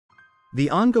The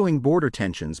ongoing border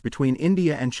tensions between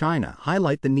India and China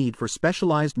highlight the need for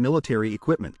specialized military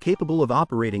equipment capable of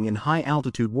operating in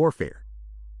high-altitude warfare.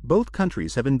 Both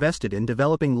countries have invested in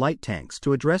developing light tanks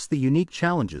to address the unique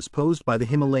challenges posed by the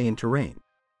Himalayan terrain.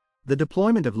 The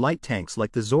deployment of light tanks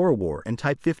like the Zorawar and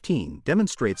Type 15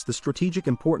 demonstrates the strategic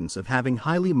importance of having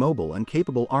highly mobile and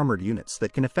capable armored units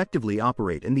that can effectively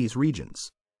operate in these regions.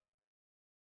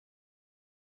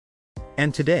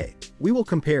 And today, we will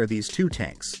compare these two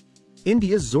tanks: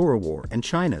 India's Zorawar and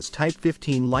China's Type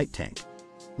 15 light tank.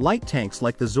 Light tanks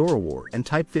like the Zorawar and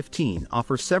Type 15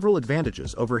 offer several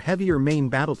advantages over heavier main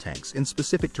battle tanks in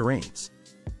specific terrains.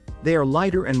 They are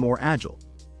lighter and more agile,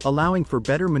 allowing for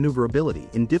better maneuverability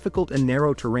in difficult and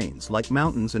narrow terrains like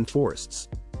mountains and forests.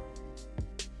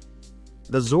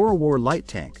 The Zorawar light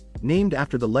tank, named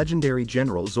after the legendary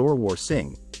General Zorawar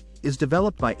Singh, is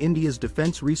developed by India's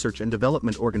Defence Research and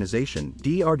Development Organisation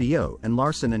 (DRDO) and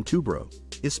Larsen & Toubro,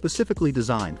 is specifically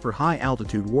designed for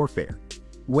high-altitude warfare.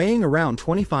 Weighing around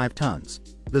 25 tons,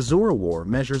 the Zorawar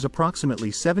measures approximately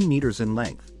 7 meters in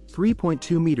length,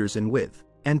 3.2 meters in width,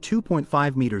 and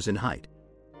 2.5 meters in height.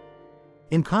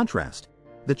 In contrast,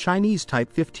 the Chinese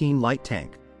Type 15 light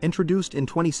tank, introduced in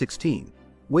 2016,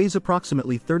 weighs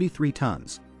approximately 33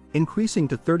 tons, increasing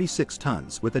to 36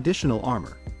 tons with additional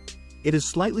armor. It is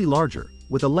slightly larger,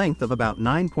 with a length of about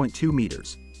 9.2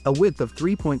 meters, a width of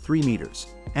 3.3 meters,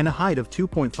 and a height of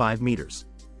 2.5 meters.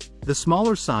 The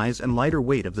smaller size and lighter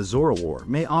weight of the Zorawar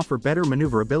may offer better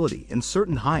maneuverability in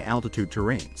certain high-altitude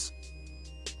terrains.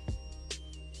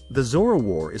 The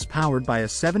Zorawar is powered by a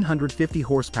 750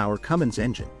 horsepower Cummins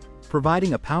engine,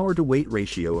 providing a power-to-weight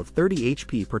ratio of 30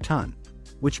 HP per ton,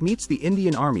 which meets the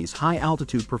Indian Army's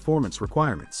high-altitude performance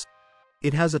requirements.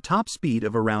 It has a top speed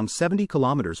of around 70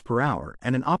 km per hour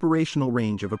and an operational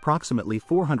range of approximately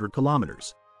 400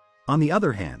 km. On the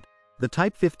other hand, the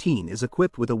Type 15 is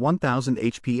equipped with a 1000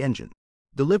 HP engine,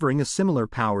 delivering a similar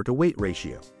power-to-weight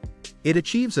ratio. It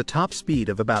achieves a top speed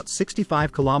of about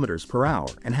 65 km per hour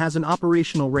and has an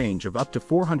operational range of up to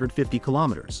 450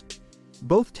 km.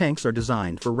 Both tanks are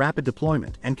designed for rapid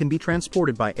deployment and can be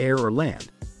transported by air or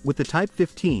land, with the Type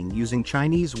 15 using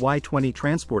Chinese Y-20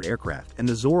 transport aircraft and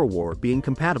the Zorawar being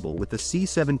compatible with the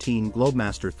C-17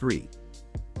 Globemaster III.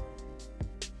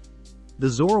 The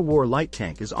Zorawar light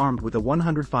tank is armed with a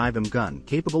 105mm gun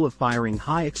capable of firing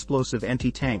high-explosive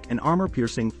anti-tank and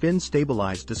armor-piercing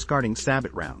fin-stabilized discarding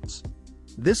sabot rounds.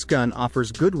 This gun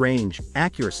offers good range,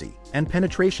 accuracy, and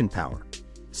penetration power.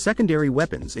 Secondary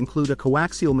weapons include a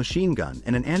coaxial machine gun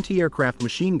and an anti-aircraft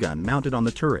machine gun mounted on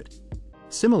the turret.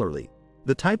 Similarly,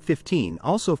 the Type 15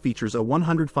 also features a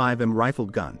 105mm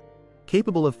rifled gun,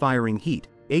 capable of firing heat,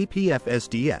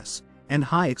 APF-SDS, and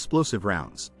high-explosive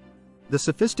rounds. The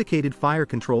sophisticated fire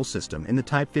control system in the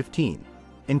Type 15,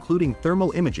 including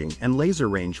thermal imaging and laser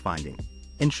range finding,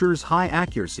 ensures high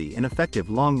accuracy and effective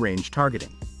long-range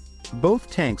targeting. Both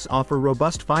tanks offer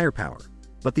robust firepower,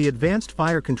 but the advanced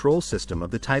fire control system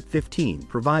of the Type 15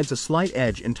 provides a slight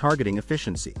edge in targeting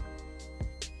efficiency.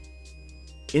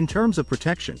 In terms of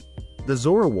protection, the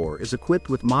Zorawar is equipped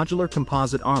with modular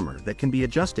composite armor that can be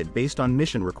adjusted based on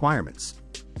mission requirements.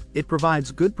 It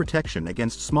provides good protection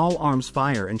against small arms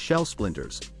fire and shell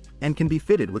splinters, and can be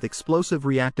fitted with explosive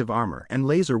reactive armor and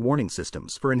laser warning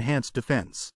systems for enhanced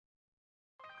defense.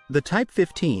 The Type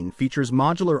 15 features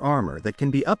modular armor that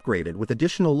can be upgraded with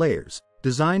additional layers,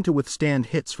 designed to withstand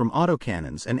hits from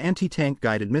autocannons and anti-tank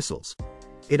guided missiles.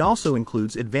 It also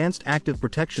includes advanced active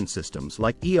protection systems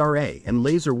like ERA and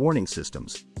laser warning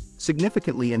systems,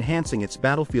 significantly enhancing its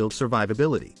battlefield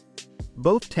survivability.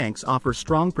 Both tanks offer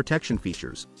strong protection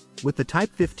features, with the Type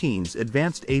 15's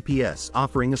advanced APS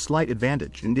offering a slight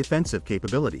advantage in defensive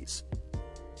capabilities.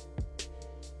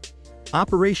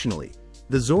 Operationally,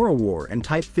 the Zorawar and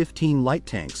Type 15 light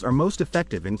tanks are most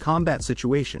effective in combat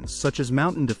situations such as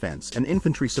mountain defense and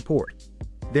infantry support.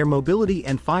 Their mobility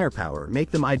and firepower make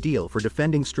them ideal for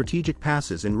defending strategic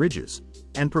passes and ridges,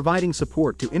 and providing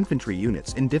support to infantry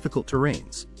units in difficult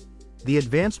terrains. The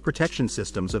advanced protection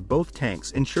systems of both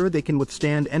tanks ensure they can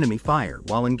withstand enemy fire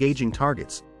while engaging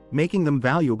targets, making them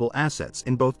valuable assets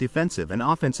in both defensive and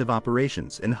offensive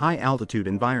operations in high-altitude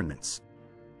environments.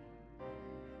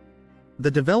 The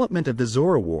development of the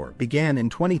Zorawar began in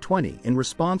 2020 in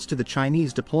response to the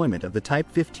Chinese deployment of the Type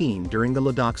 15 during the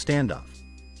Ladakh standoff.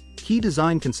 Key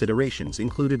design considerations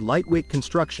included lightweight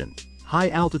construction,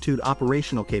 high-altitude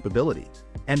operational capability,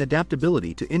 and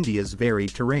adaptability to India's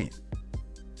varied terrain.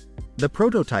 The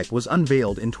prototype was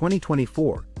unveiled in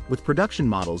 2024, with production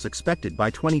models expected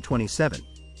by 2027.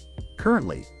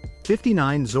 Currently,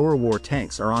 59 Zorawar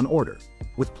tanks are on order,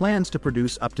 with plans to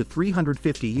produce up to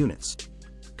 350 units.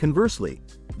 Conversely,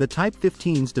 the Type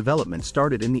 15's development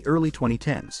started in the early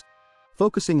 2010s,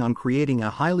 focusing on creating a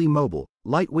highly mobile,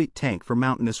 lightweight tank for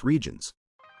mountainous regions.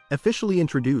 Officially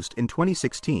introduced in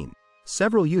 2016,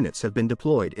 several units have been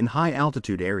deployed in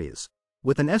high-altitude areas,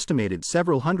 with an estimated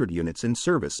several hundred units in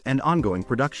service and ongoing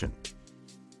production.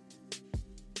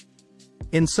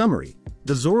 In summary,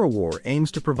 the Zorawar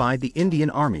aims to provide the Indian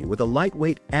Army with a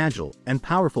lightweight, agile, and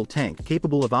powerful tank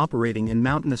capable of operating in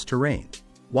mountainous terrain,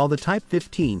 while the Type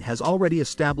 15 has already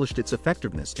established its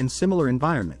effectiveness in similar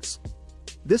environments.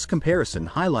 This comparison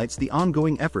highlights the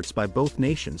ongoing efforts by both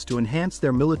nations to enhance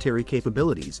their military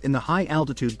capabilities in the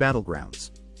high-altitude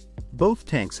battlegrounds. Both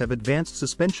tanks have advanced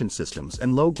suspension systems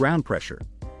and low ground pressure,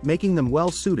 making them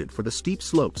well-suited for the steep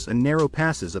slopes and narrow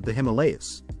passes of the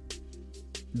Himalayas.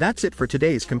 That's it for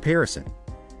today's comparison.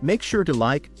 Make sure to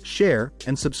like, share,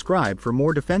 and subscribe for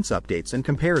more defense updates and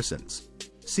comparisons.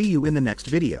 See you in the next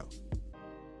video.